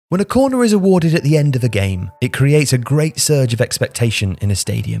When a corner is awarded at the end of a game, it creates a great surge of expectation in a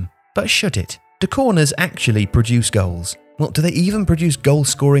stadium. But should it? Do corners actually produce goals? Well, do they even produce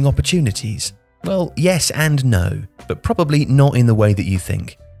goal-scoring opportunities? Well, yes and no, but probably not in the way that you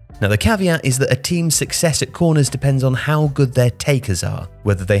think. Now, the caveat is that a team's success at corners depends on how good their takers are,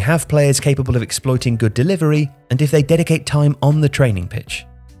 whether they have players capable of exploiting good delivery, and if they dedicate time on the training pitch.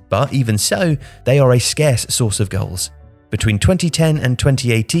 But even so, they are a scarce source of goals. Between 2010 and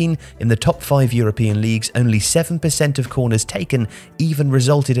 2018, in the top 5 European leagues, only 7% of corners taken even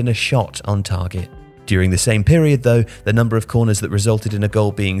resulted in a shot on target. During the same period, though, the number of corners that resulted in a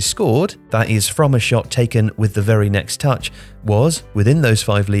goal being scored, that is, from a shot taken with the very next touch, was, within those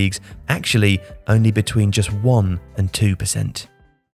 5 leagues, actually only between just 1 and 2%.